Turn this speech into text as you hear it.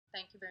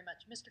Thank you very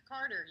much. Mr.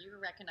 Carter, you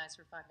are recognized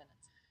for 5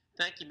 minutes.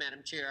 Thank you,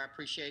 Madam Chair. I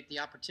appreciate the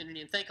opportunity,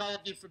 and thank all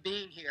of you for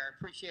being here. I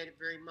appreciate it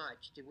very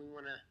much. Do we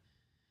want to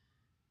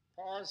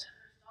pause?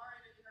 Sorry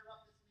to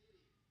interrupt this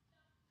meeting.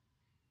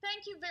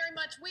 Thank you very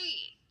much.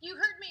 You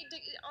heard me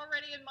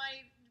already in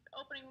my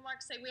opening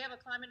remarks say we have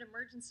a climate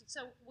emergency.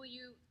 So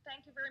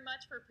thank you very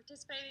much for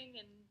participating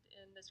in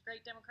this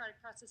great democratic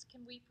process.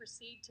 Can we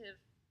proceed to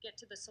get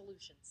to the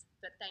solutions?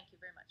 But thank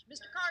you very much.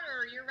 Mr.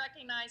 Carter, you're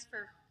recognized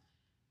for,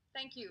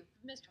 thank you.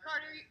 Mr.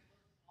 Carter,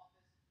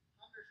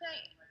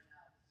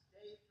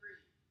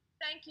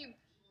 thank you.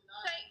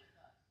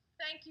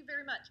 Thank you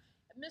very much.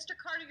 Mr.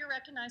 Carter, you're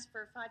recognized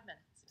for 5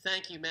 minutes.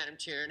 Thank you, Madam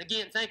Chair. And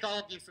again, thank all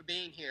of you for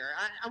being here.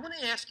 I want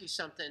to ask you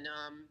something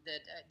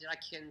that I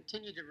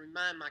continue to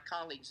remind my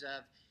colleagues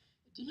of.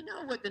 Do you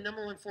know what the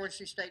 #1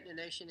 forestry state in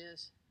the nation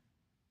is?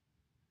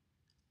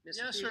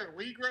 Yes, sir.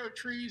 We grow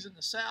trees in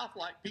the South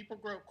like people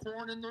grow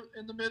corn in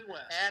the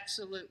Midwest.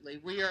 Absolutely.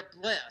 We are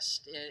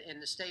blessed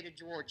in the state of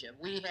Georgia.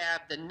 We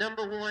have the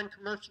 #1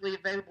 commercially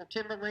available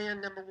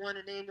timberland, #1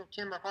 in annual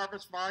timber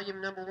harvest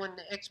volume, #1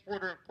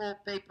 exporter of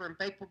pulp, paper, and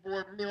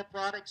paperboard mill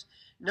products,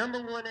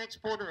 #1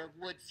 exporter of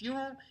wood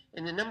fuel,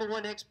 and the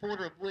 #1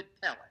 exporter of wood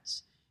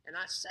pellets. And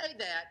I say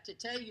that to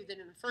tell you that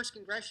in the 1st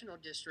Congressional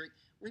District,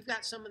 we've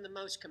got some of the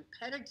most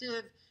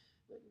competitive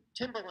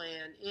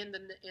timberland in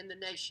the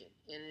nation,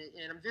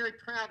 and I'm very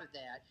proud of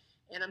that,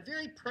 and I'm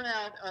very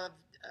proud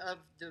of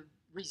the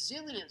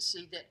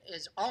resiliency that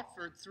is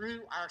offered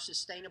through our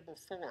sustainable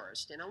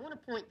forest. And I want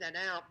to point that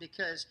out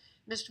because,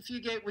 Mr.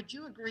 Fugate, would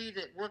you agree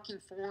that working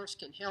forests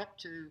can help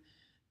to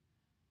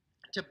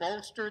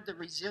bolster the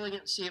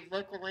resiliency of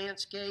local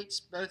landscapes,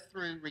 both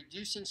through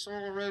reducing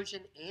soil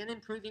erosion and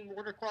improving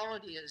water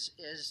quality,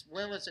 as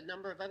well as a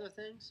number of other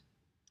things?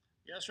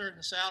 Yes, sir. In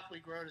the South, we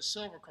grow it as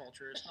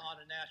silviculture. It's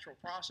not a natural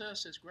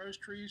process. It grows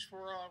trees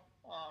for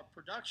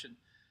production.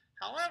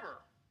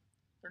 However,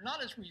 they're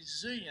not as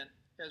resilient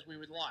as we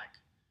would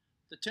like.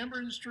 The timber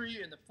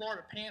industry in the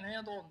Florida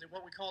Panhandle and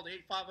what we call the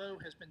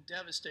 850 has been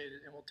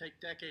devastated and will take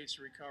decades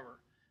to recover.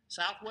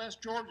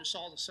 Southwest Georgia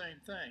saw the same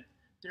thing.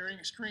 During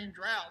extreme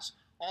droughts,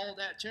 all of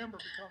that timber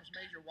becomes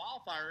major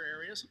wildfire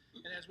areas,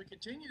 and as we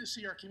continue to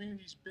see our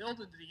communities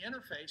build into the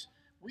interface,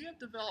 we have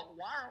developed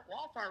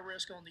wildfire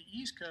risk on the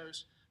East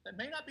Coast that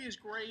may not be as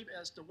grave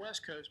as the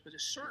West Coast, but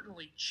is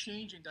certainly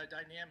changing the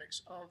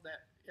dynamics of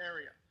that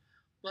area.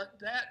 But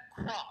that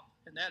crop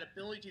and that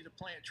ability to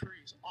plant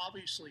trees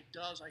obviously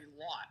does a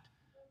lot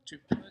to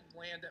put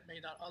land that may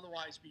not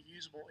otherwise be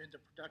usable into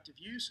productive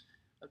use,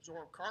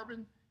 absorb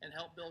carbon, and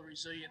help build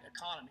resilient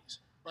economies.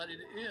 But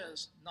it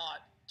is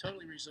not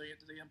totally resilient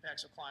to the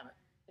impacts of climate.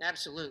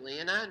 Absolutely,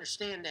 and I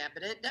understand that,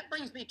 but that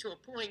brings me to a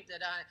point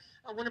that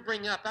I want to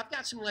bring up. I've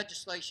got some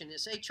legislation.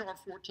 It's H.R.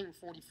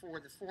 1444,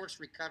 the Forest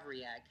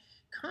Recovery Act.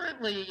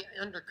 Currently,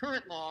 under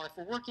current law, if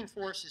a working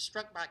forest is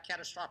struck by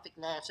catastrophic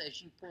loss,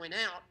 as you point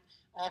out,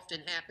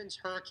 often happens,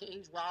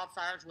 hurricanes,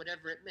 wildfires,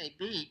 whatever it may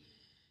be,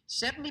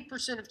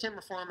 70% of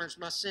timber farmers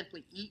must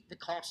simply eat the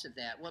cost of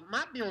that. What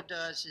my bill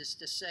does is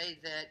to say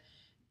that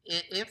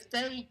if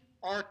they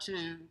are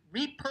to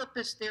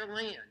repurpose their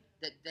land,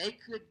 that they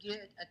could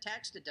get a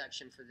tax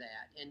deduction for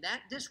that, and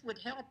that this would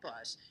help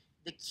us.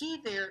 The key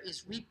there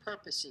is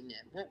repurposing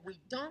it. What we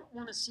don't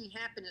want to see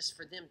happen is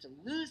for them to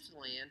lose the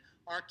land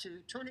or to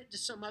turn it to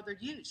some other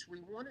use. We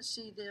want to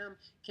see them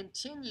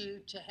continue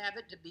to have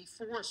it to be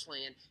forest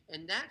land,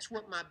 and that's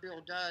what my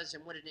bill does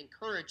and what it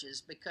encourages,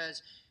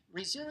 because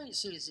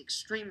resiliency is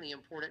extremely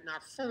important, and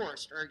our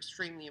forests are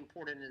extremely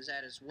important as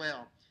that as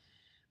well.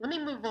 Let me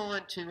move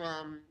on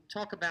to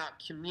talk about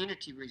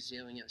community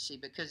resiliency,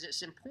 because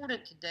it's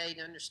important today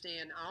to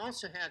understand. I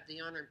also have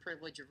the honor and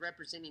privilege of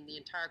representing the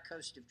entire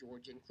coast of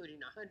Georgia, including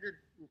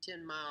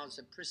 110 miles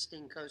of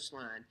pristine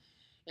coastline.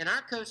 And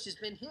our coast has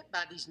been hit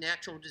by these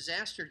natural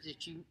disasters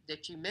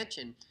that you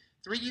mentioned.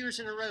 3 years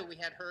in a row we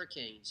had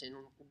hurricanes, and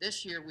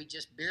this year we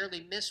just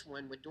barely missed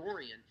one with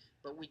Dorian,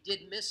 but we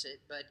did miss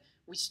it. But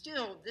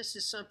this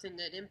is something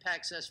that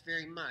impacts us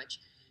very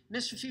much.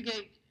 Mr.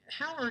 Fugate,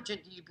 how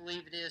urgent do you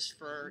believe it is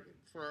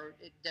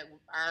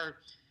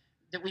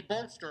that we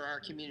bolster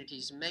our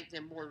communities and make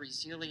them more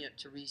resilient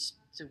to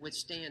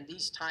withstand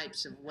these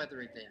types of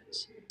weather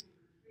events?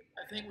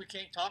 I think we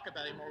can't talk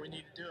about it anymore. We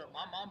need to do it.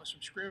 My mom is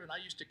from Scriven. I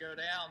used to go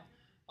down.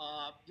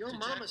 Your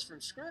mom is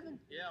from Scriven?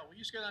 Yeah, we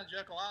used to go down to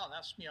Jekyll Island.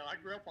 I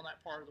grew up on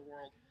that part of the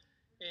world.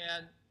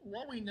 And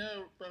what we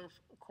know both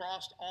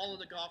across all of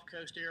the Gulf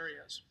Coast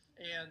areas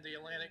and the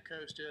Atlantic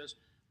coast is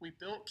we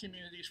built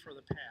communities for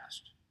the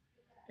past.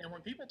 And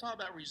when people talk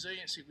about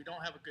resiliency, we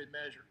don't have a good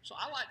measure. So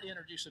I like to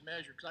introduce a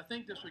measure because I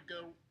think this would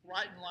go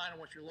right in line on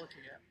what you're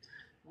looking at.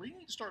 We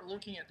need to start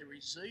looking at the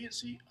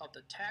resiliency of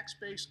the tax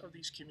base of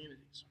these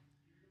communities,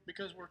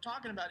 because we're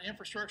talking about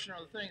infrastructure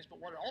and other things, but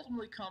what it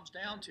ultimately comes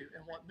down to,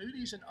 and what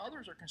Moody's and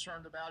others are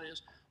concerned about,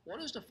 is what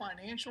is the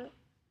financial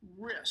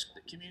risk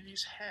that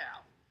communities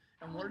have,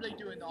 and what are they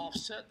doing to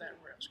offset that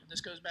risk? And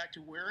this goes back to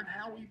where and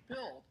how we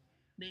build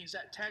means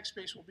that tax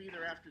base will be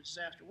there after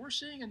disaster. We're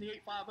seeing in the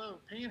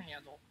 850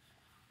 Panhandle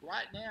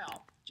right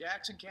now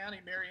Jackson County,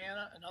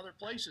 Mariana, and other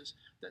places,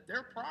 that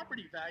their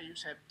property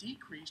values have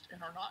decreased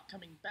and are not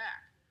coming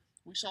back.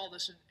 We saw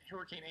this in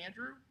Hurricane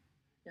Andrew,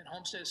 in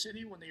Homestead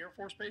City when the Air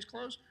Force Base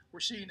closed. We're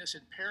seeing this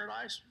in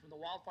Paradise from the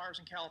wildfires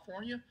in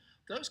California.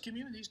 Those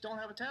communities don't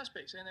have a tax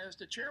base. And as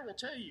the chair will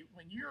tell you,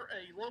 when you're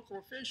a local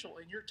official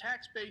and your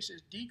tax base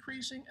is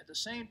decreasing at the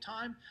same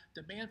time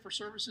demand for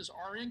services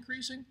are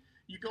increasing,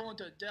 you go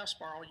into a death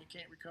spiral and you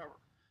can't recover.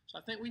 So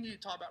I think we need to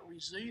talk about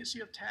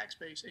resiliency of tax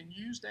base and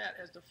use that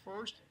as the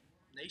first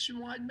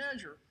nationwide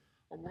measure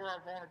of where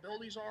our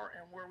vulnerabilities are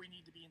and where we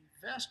need to be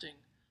investing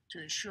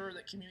to ensure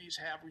that communities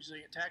have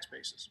resilient tax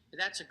bases.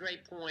 That's a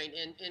great point,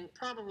 and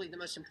probably the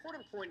most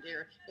important point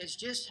there is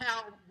just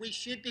how we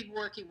should be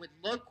working with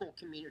local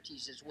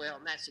communities as well,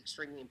 and that's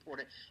extremely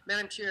important.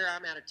 Madam Chair,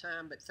 I'm out of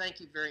time, but thank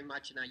you very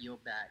much, and I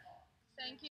yield back. Thank you.